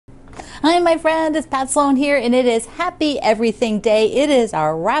Hi, my friend, it's Pat Sloan here, and it is Happy Everything Day. It is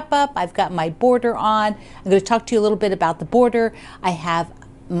our wrap up. I've got my border on. I'm going to talk to you a little bit about the border. I have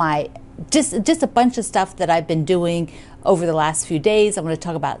my just a bunch of stuff that I've been doing over the last few days. I'm going to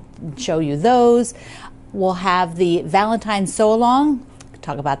talk about, show you those. We'll have the Valentine sew along.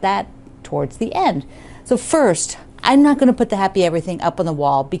 Talk about that towards the end. So first, I'm not going to put the Happy Everything up on the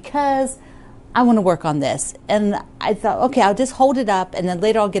wall because I want to work on this. And I thought, okay, I'll just hold it up and then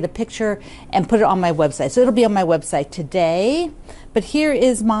later I'll get a picture and put it on my website. So it'll be on my website today. But here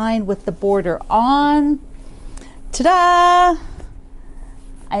is mine with the border on. Ta-da!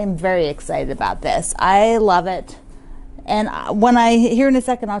 I am very excited about this. I love it. And here in a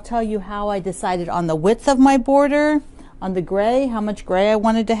second, I'll tell you how I decided on the width of my border, on the gray, how much gray I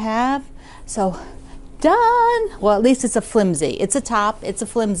wanted to have. So done. Well, at least it's a flimsy. It's a top. It's a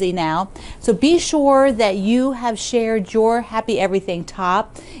flimsy now. So be sure that you have shared your Happy Everything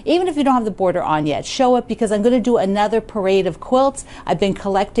top, even if you don't have the border on yet. Show it because I'm going to do another parade of quilts. I've been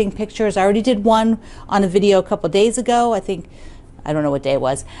collecting pictures. I already did one on a video a couple days ago. I don't know what day it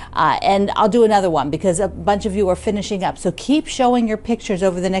was. And I'll do another one because a bunch of you are finishing up. So keep showing your pictures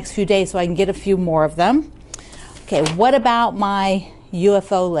over the next few days so I can get a few more of them. Okay, what about my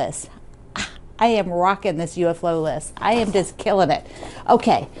UFO list? I am rocking this UFO list. I am just killing it.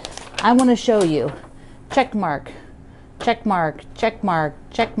 Okay, I want to show you. Check mark, check mark, check mark,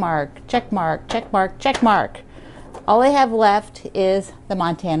 check mark, check mark, check mark, check mark. All I have left is the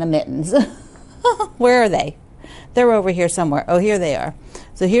Montana mittens. Where are they? They're over here somewhere. Oh, here they are.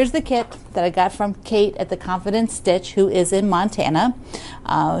 So here's the kit that I got from Kate at the Confidence Stitch, who is in Montana.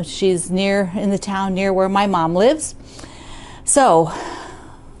 She's in the town near where my mom lives. So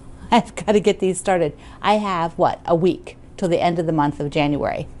I've got to get these started. I have, a week till the end of the month of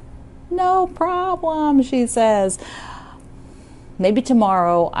January. No problem, she says. Maybe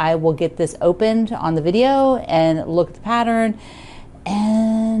tomorrow I will get this opened on the video and look at the pattern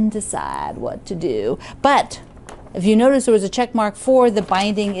and decide what to do. But if you notice, there was a check mark for the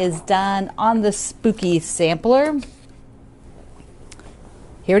binding is done on the spooky sampler.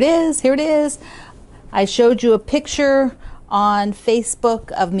 Here it is. Here it is. I showed you a picture on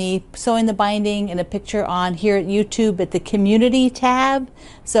Facebook of me sewing the binding and a picture on here at YouTube at the community tab.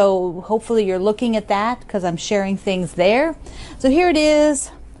 So hopefully you're looking at that because I'm sharing things there. So here it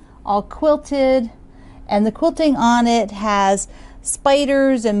is, all quilted, and the quilting on it has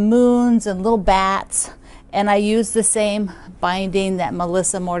spiders and moons and little bats. And I use the same binding that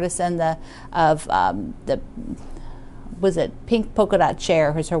Melissa Mortison was it Pink Polka Dot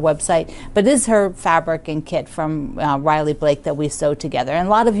Chair is her website, but this is her fabric and kit from Riley Blake that we sewed together. And a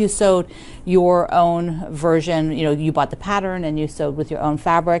lot of you sewed your own version. You know, you bought the pattern and you sewed with your own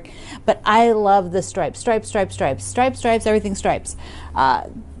fabric. But I love the stripes, stripes, stripes, stripes, stripes, stripes, everything stripes.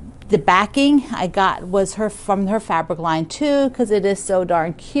 The backing I got was from her fabric line too, because it is so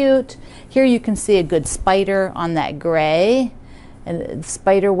darn cute. Here you can see a good spider on that gray, and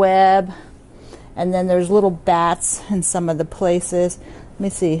spider web. And then there's little bats in some of the places. Let me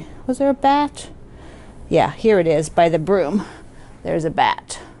see. Was there a bat? Yeah, here it is by the broom. There's a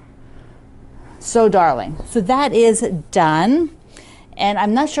bat. So darling. So that is done. And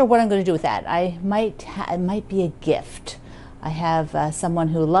I'm not sure what I'm going to do with that. It might be a gift. I have someone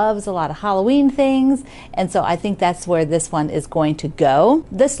who loves a lot of Halloween things. And so I think that's where this one is going to go.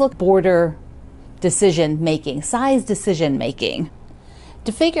 This look border decision making, size decision making.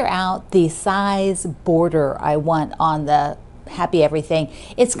 To figure out the size border I want on the Happy Everything,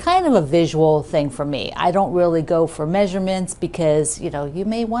 it's kind of a visual thing for me. I don't really go for measurements because, you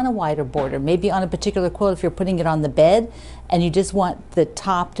may want a wider border. Maybe on a particular quilt if you're putting it on the bed and you just want the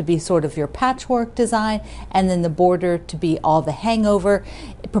top to be sort of your patchwork design and then the border to be all the hangover.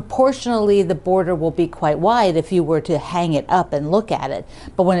 Proportionally, the border will be quite wide if you were to hang it up and look at it.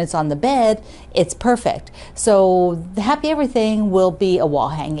 But when it's on the bed, it's perfect. So the Happy Everything will be a wall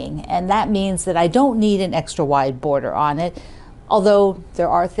hanging, and that means that I don't need an extra wide border on it. Although there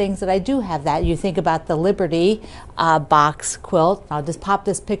are things that I do have that. You think about the Liberty box quilt. I'll just pop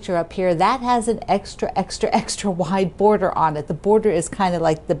this picture up here. That has an extra, extra, extra wide border on it. The border is kind of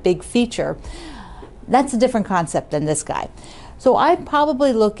like the big feature. That's a different concept than this guy. So I'm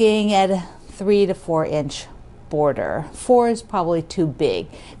probably looking at a 3 to 4 inch border. 4 is probably too big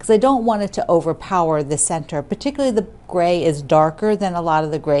because I don't want it to overpower the center. Particularly the gray is darker than a lot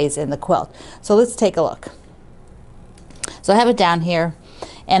of the grays in the quilt. So let's take a look. So I have it down here,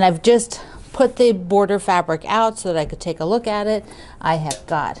 and I've just put the border fabric out so that I could take a look at it. I have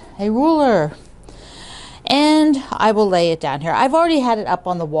got a ruler, and I will lay it down here. I've already had it up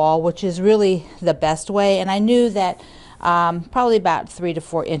on the wall, which is really the best way, and I knew that Probably about 3 to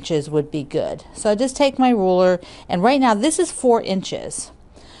 4 inches would be good. So I just take my ruler, and right now this is 4 inches.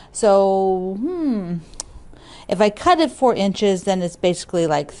 So, if I cut it 4 inches, then it's basically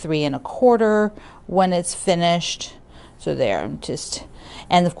like 3 1/4 when it's finished. So there,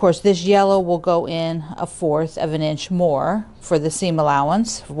 and of course this yellow will go in 1/4 of an inch more for the seam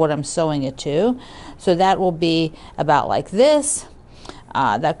allowance for what I'm sewing it to. So that will be about like this.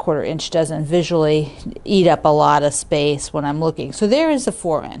 That 1/4 inch doesn't visually eat up a lot of space when I'm looking. So there is a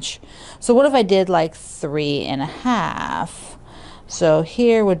 4 inch. So what if I did like 3 1/2? So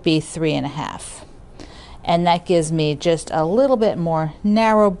here would be 3 1/2. And that gives me just a little bit more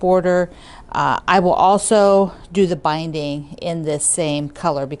narrow border. I will also do the binding in this same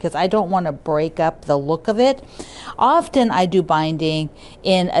color because I don't want to break up the look of it. Often I do binding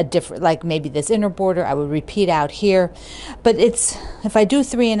in a different, like maybe this inner border, I would repeat out here. But it's, if I do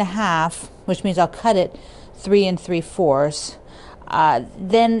 3 1/2, which means I'll cut it 3 3/4,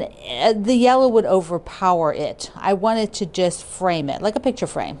 then the yellow would overpower it. I want it to just frame it, like a picture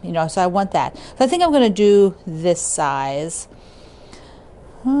frame, you know, so I want that. So I think I'm going to do this size.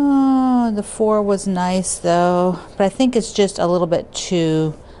 Oh, the 4 was nice though, but I think it's just a little bit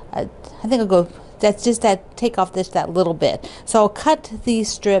too, I think I'll go, that's just that, take off this, that little bit. So I'll cut these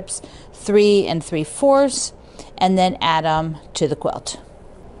strips 3 3/4 and then add them to the quilt.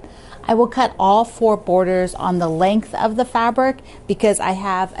 I will cut all 4 borders on the length of the fabric because I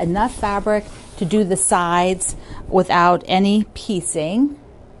have enough fabric to do the sides without any piecing,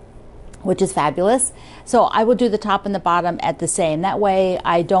 which is fabulous. So I will do the top and the bottom at the same. That way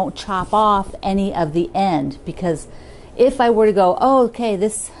I don't chop off any of the end, because if I were to go, oh, okay,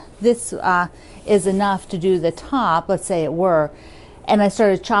 this is enough to do the top, let's say it were, and I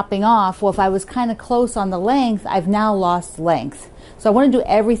started chopping off, well, if I was kind of close on the length, I've now lost length. So I want to do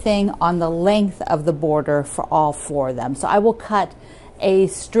everything on the length of the border for all 4 of them. So I will cut a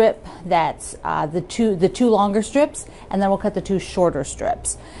strip that's the two longer strips, and then we'll cut the 2 shorter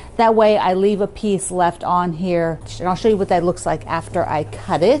strips. That way I leave a piece left on here, and I'll show you what that looks like after I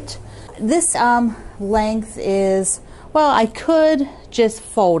cut it. This length is, well, I could just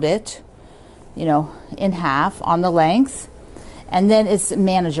fold it, you know, in half on the length, and then it's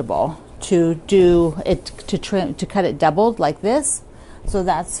manageable to do it, to cut it doubled like this. So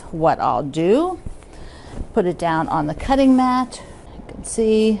that's what I'll do. Put it down on the cutting mat. You can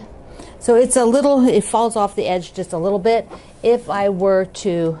see. So it's a little, it falls off the edge just a little bit. If I were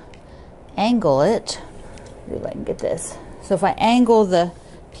to angle it, see if I can get this. So if I angle the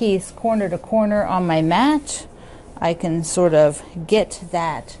piece corner to corner on my mat, I can sort of get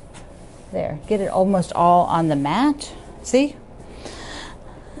that there, get it almost all on the mat. See?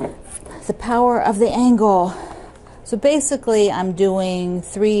 The power of the angle. So basically I'm doing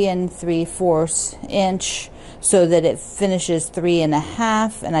 3 3/4 inch so that it finishes 3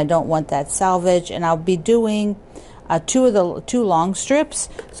 1/2, and I don't want that salvage. And I'll be doing 2 long strips.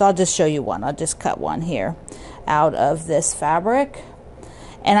 So I'll just show you one. I'll just cut one here out of this fabric.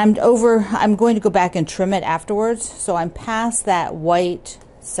 And I'm going to go back and trim it afterwards. So I'm past that white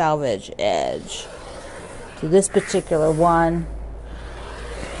salvage edge. So this particular one.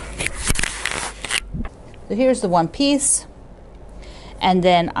 So here's the one piece, and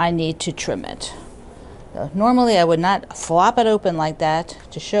then I need to trim it. So normally I would not flop it open like that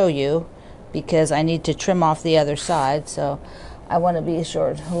to show you, because I need to trim off the other side. So I want to be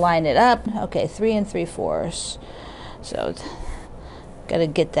sure to line it up. Okay, 3 3/4. So got to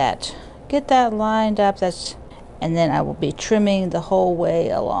get that lined up. And then I will be trimming the whole way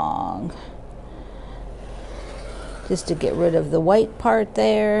along, just to get rid of the white part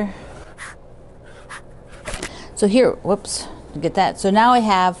there. So here, whoops, get that. So now I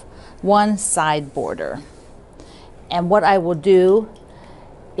have one side border. And what I will do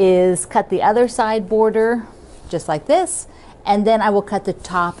is cut the other side border just like this, and then I will cut the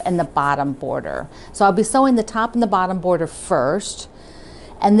top and the bottom border. So I'll be sewing the top and the bottom border first,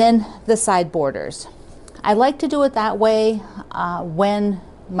 and then the side borders. I like to do it that way when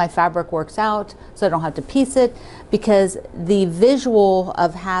my fabric works out, so I don't have to piece it, because the visual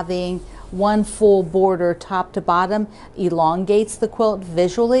of having one full border top to bottom elongates the quilt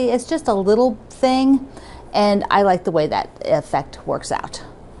visually. It's just a little thing, and I like the way that effect works out.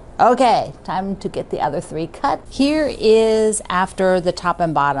 Okay, time to get the other 3 cut. Here is after the top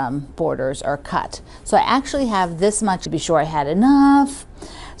and bottom borders are cut. So I actually have this much to be sure I had enough.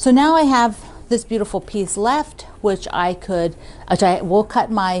 So now I have this beautiful piece left, which I will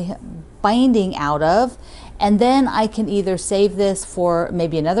cut my binding out of. And then I can either save this for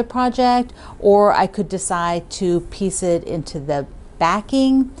maybe another project, or I could decide to piece it into the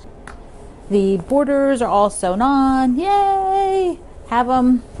backing. The borders are all sewn on. Yay! Have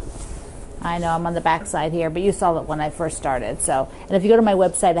them. I know I'm on the back side here, but you saw it when I first started. So, and if you go to my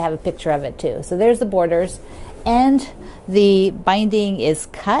website, I have a picture of it too. So there's the borders, and the binding is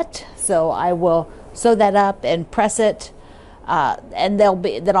cut. So I will sew that up and press it, and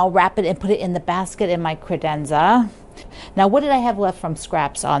then I'll wrap it and put it in the basket in my credenza. Now, what did I have left from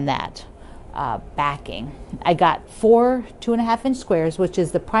scraps on that backing? I got 4 2.5-inch squares, which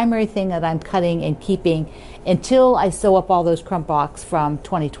is the primary thing that I'm cutting and keeping until I sew up all those crumb blocks from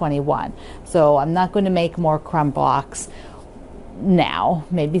 2021. So I'm not going to make more crumb blocks now,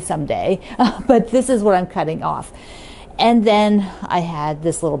 maybe someday, but this is what I'm cutting off. And then I had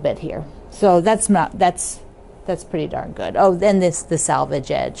this little bit here. So that's pretty darn good. Oh, then the salvage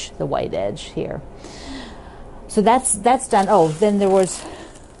edge, the white edge here. So that's done. Oh, then there was,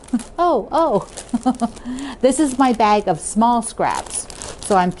 oh, this is my bag of small scraps.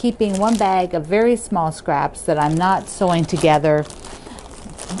 So I'm keeping one bag of very small scraps that I'm not sewing together,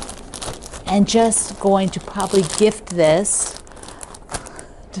 and just going to probably gift this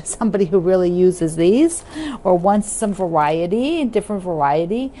to somebody who really uses these or wants some variety, different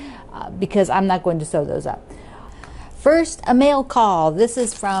variety, because I'm not going to sew those up. First, a mail call. This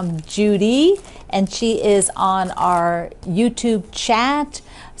is from Judy, and she is on our YouTube chat.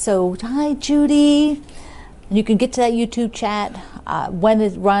 So, hi, Judy. You can get to that YouTube chat when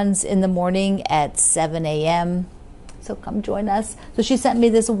it runs in the morning at 7 a.m. So come join us. So she sent me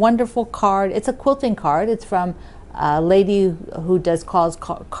this wonderful card. It's a quilting card. It's from a lady who does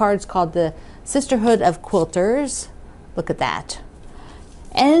cards called the Sisterhood of Quilters. Look at that.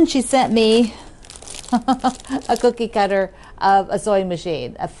 And she sent me a cookie cutter of a sewing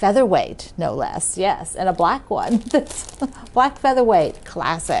machine, a featherweight, no less, yes, and a black one. Black featherweight,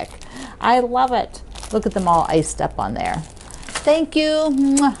 classic. I love it. Look at them all iced up on there. Thank you.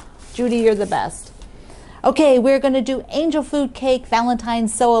 Mwah. Judy, you're the best. Okay, we're going to do angel food cake Valentine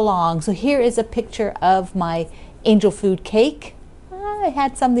sew along. So here is a picture of my angel food cake. I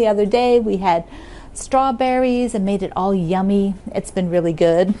had some the other day. We had strawberries and made it all yummy. It's been really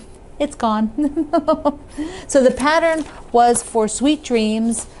good. It's gone. So the pattern was for Sweet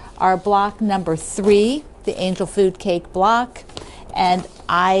Dreams, our block number 3, the angel food cake block. And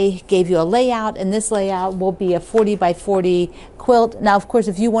I gave you a layout, and this layout will be a 40 by 40 quilt. Now, of course,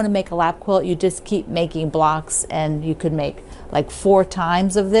 if you want to make a lap quilt, you just keep making blocks, and you could make like 4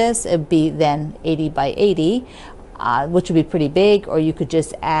 times of this. It would be then 80 by 80, which would be pretty big, or you could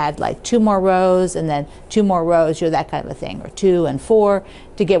just add like 2 more rows and then 2 more rows, that kind of a thing, or 2 and 4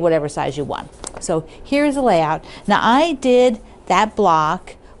 to get whatever size you want. So here's the layout. Now, I did that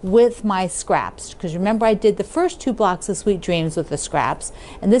block with my scraps, because remember I did the first 2 blocks of Sweet Dreams with the scraps,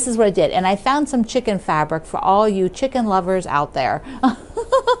 and this is what I did. And I found some chicken fabric for all you chicken lovers out there.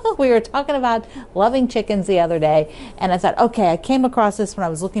 We were talking about loving chickens the other day, and I thought, okay, I came across this when I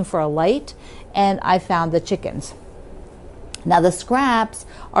was looking for a light, and I found the chickens. Now the scraps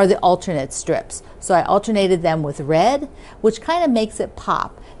are the alternate strips, so I alternated them with red, which kind of makes it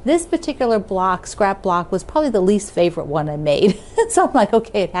pop. This particular block, scrap block, was probably the least favorite one I made. So I'm like,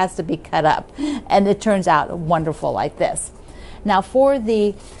 okay, it has to be cut up. And it turns out wonderful like this. Now for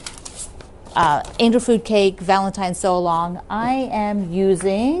the angel food cake Valentine sew along, I am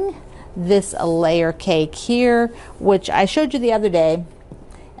using this layer cake here, which I showed you the other day,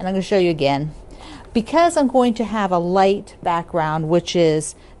 and I'm going to show you again. Because I'm going to have a light background, which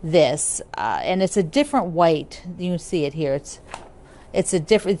is this, and it's a different white. You can see it here.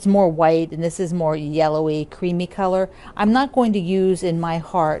 It's more white, and this is more yellowy, creamy color. I'm not going to use in my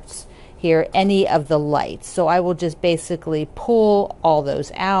hearts here any of the lights, so I will just basically pull all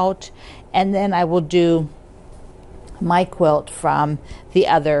those out, and then I will do my quilt from the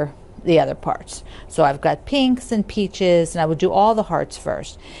other parts. So I've got pinks and peaches, and I will do all the hearts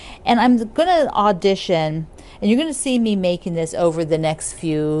first. And I'm going to audition, and you're going to see me making this over the next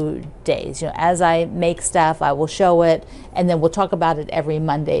few days. As I make stuff, I will show it, and then we'll talk about it every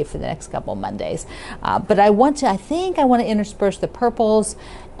Monday for the next couple of Mondays. But I think I want to intersperse the purples,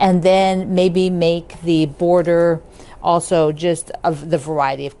 and then maybe make the border also just of the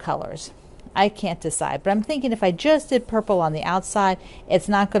variety of colors. I can't decide, but I'm thinking if I just did purple on the outside, it's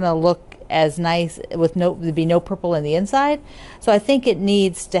not going to look as nice with there'd be no purple in the inside. So I think it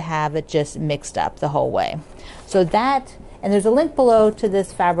needs to have it just mixed up the whole way. So that, and there's a link below to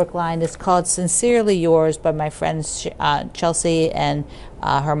this fabric line. It's called Sincerely Yours by my friends Chelsea and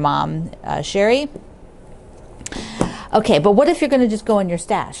her mom Sherry. Okay, but what if you're going to just go in your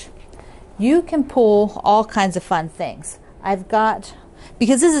stash? You can pull all kinds of fun things. I've got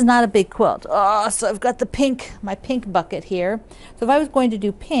because this is not a big quilt. Oh, so I've got the pink, my pink bucket here. So if I was going to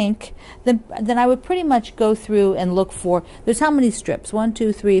do pink, then I would pretty much go through and look for, there's how many strips? 1,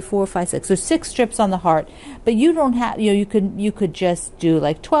 2, 3, 4, 5, 6. There's 6 strips on the heart, but you don't have, you could just do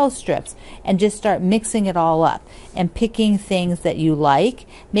like 12 strips and just start mixing it all up and picking things that you like,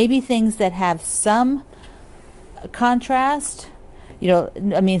 maybe things that have some contrast,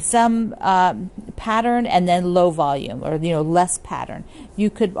 some pattern, and then low volume, or less pattern.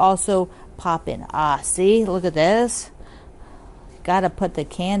 You could also pop in, see, look at this. Got to put the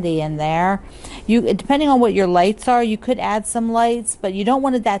candy in there. Depending on what your lights are, you could add some lights, but you don't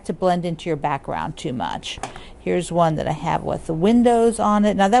want that to blend into your background too much. Here's one that I have with the windows on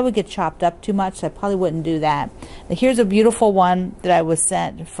it. Now that would get chopped up too much, so I probably wouldn't do that. Now, here's a beautiful one that I was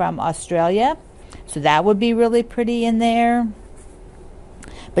sent from Australia, so that would be really pretty in there.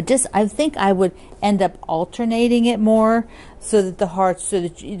 But I think I would end up alternating it more, so that the hearts, so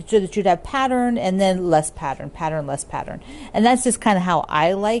that you'd have pattern and then less pattern, pattern, less pattern. And that's just kind of how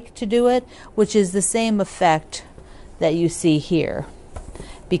I like to do it, which is the same effect that you see here.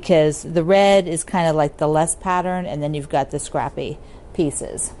 Because the red is kind of like the less pattern, and then you've got the scrappy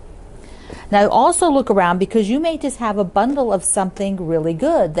pieces. Now also look around, because you may just have a bundle of something really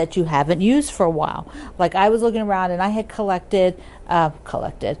good that you haven't used for a while. Like I was looking around and I had I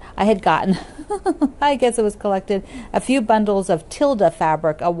had gotten, I guess it was collected, a few bundles of Tilda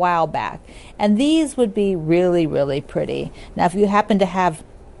fabric a while back. And these would be really, really pretty. Now if you happen to have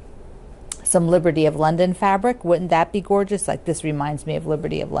some Liberty of London fabric, wouldn't that be gorgeous? Like this reminds me of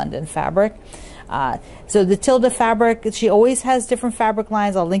Liberty of London fabric. So the Tilda fabric, she always has different fabric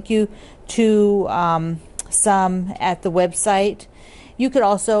lines. I'll link you to some at the website. You could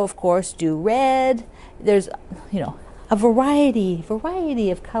also, of course, do red. There's, a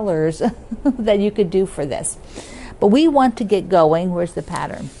variety of colors that you could do for this. But we want to get going. Where's the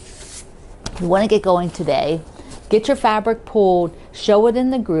pattern? We want to get going today. Get your fabric pulled, show it in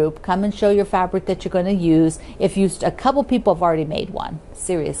the group, come and show your fabric that you're going to use. A couple people have already made one,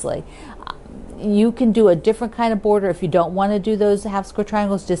 seriously. You can do a different kind of border. If you don't want to do those half square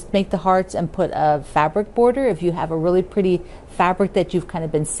triangles, just make the hearts and put a fabric border. If you have a really pretty fabric that you've kind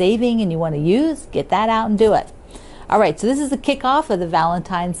of been saving and you want to use, get that out and do it. All right, so this is the kickoff of the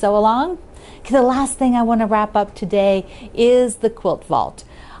Valentine Sew Along. The last thing I want to wrap up today is the quilt vault.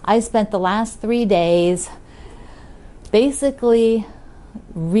 I spent the last 3 days basically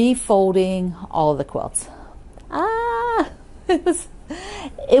refolding all of the quilts.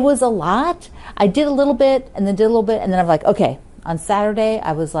 It was a lot. I did a little bit and then did a little bit, and then I'm like, okay, on Saturday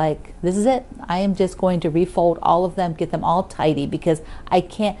I was like, this is it. I am just going to refold all of them, get them all tidy, because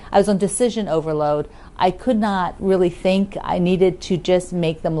I was on decision overload. I could not really think. I needed to just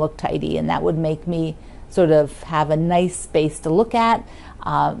make them look tidy, and that would make me sort of have a nice space to look at,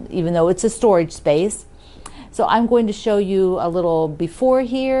 even though it's a storage space. So I'm going to show you a little before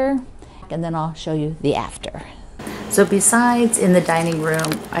here, and then I'll show you the after. So besides in the dining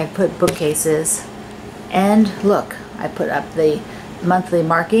room, I put bookcases, and look, I put up the monthly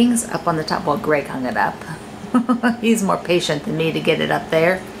markings up on the top. Well, Greg hung it up. He's more patient than me to get it up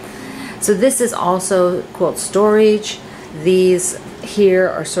there. So this is also quilt storage. These here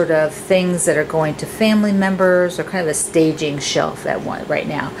are sort of things that are going to family members, or kind of a staging shelf at one right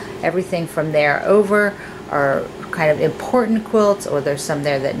now. Everything from there over are kind of important quilts, or there's some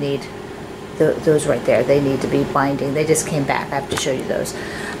there that need those right there. They need to be binding. They just came back. I have to show you those.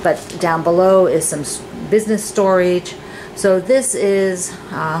 But down below is some business storage. So this is,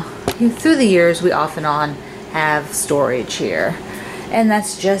 through the years, we off and on have storage here. And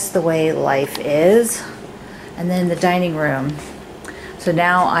that's just the way life is. And then the dining room. So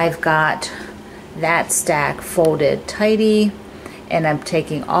now I've got that stack folded tidy, and I'm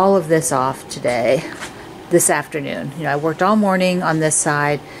taking all of this off today, this afternoon. I worked all morning on this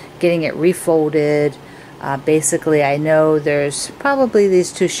side, getting it refolded. Basically, I know there's probably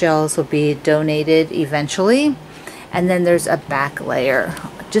these 2 shelves will be donated eventually. And then there's a back layer,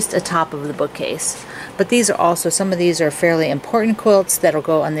 just atop of the bookcase. But these are also, some of these are fairly important quilts that'll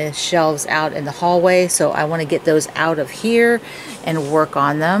go on the shelves out in the hallway. So I want to get those out of here and work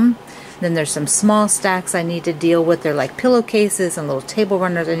on them. Then there's some small stacks I need to deal with. They're like pillowcases and little table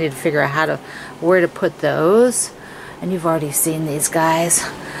runners. I need to figure out where to put those. And you've already seen these guys.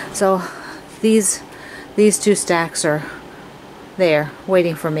 So these 2 stacks are there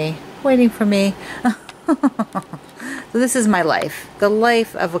waiting for me. So this is my life. The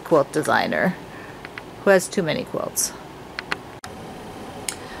life of a quilt designer who has too many quilts.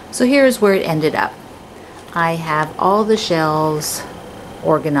 So here's where it ended up. I have all the shelves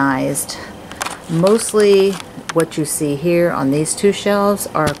organized. Mostly what you see here on these two shelves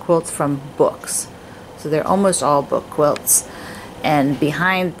are quilts from books. So they're almost all book quilts. And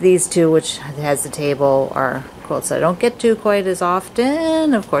behind these two, which has the table, are quilts I don't get to quite as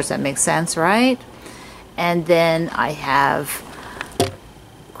often. Of course, that makes sense, right? And then I have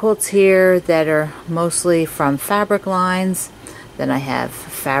quilts here that are mostly from fabric lines. Then I have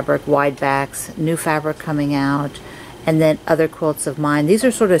fabric wide backs, new fabric coming out, and then other quilts of mine. These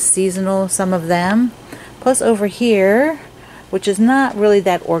are sort of seasonal, some of them. Plus over here, which is not really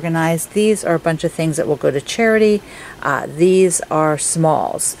that organized, these are a bunch of things that will go to charity. These are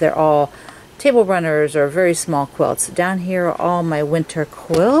smalls. They're all table runners or very small quilts. Down here are all my winter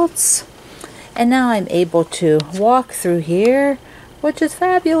quilts. And now I'm able to walk through here, which is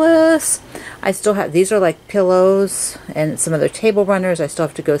fabulous. I still have, these are like pillows and some other table runners. I still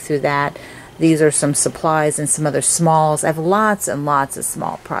have to go through that. These are some supplies and some other smalls. I have lots and lots of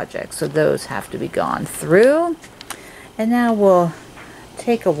small projects, so those have to be gone through. And now we'll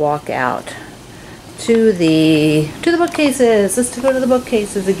take a walk out to the bookcases. Let's go to the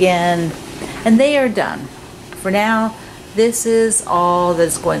bookcases again. And they are done. For now, this is all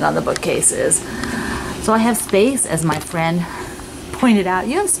that's going on the bookcases. So I have space, as my friend pointed out.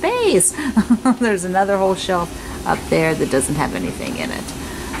 You have space. There's another whole shelf up there that doesn't have anything in it.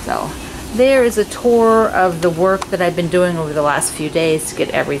 So there is a tour of the work that I've been doing over the last few days to get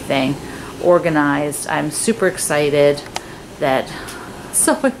everything organized. I'm super excited, that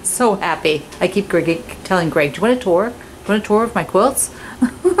so happy. I keep telling Greg, do you want a tour? Do you want a tour of my quilts?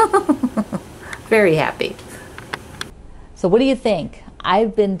 Very happy. So what do you think?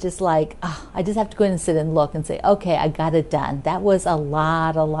 I've been just like, oh, I just have to go in and sit and look and say, okay, I got it done. That was a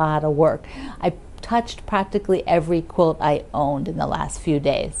lot of work. I touched practically every quilt I owned in the last few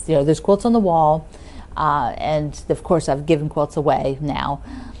days. You know, there's quilts on the wall, and of course I've given quilts away now,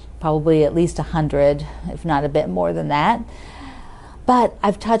 probably at least 100, if not a bit more than that. But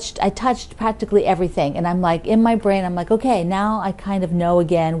I touched practically everything, and I'm like, in my brain, I'm like, okay, now I kind of know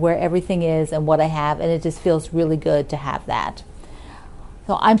again where everything is and what I have, and it just feels really good to have that.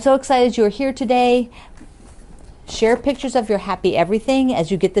 So I'm so excited you're here today. Share pictures of your happy everything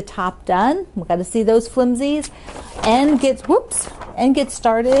as you get the top done. We've got to see those flimsies, and get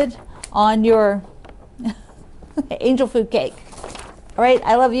started on your angel food cake. All right,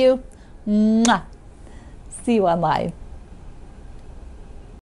 I love you. Mwah. See you online.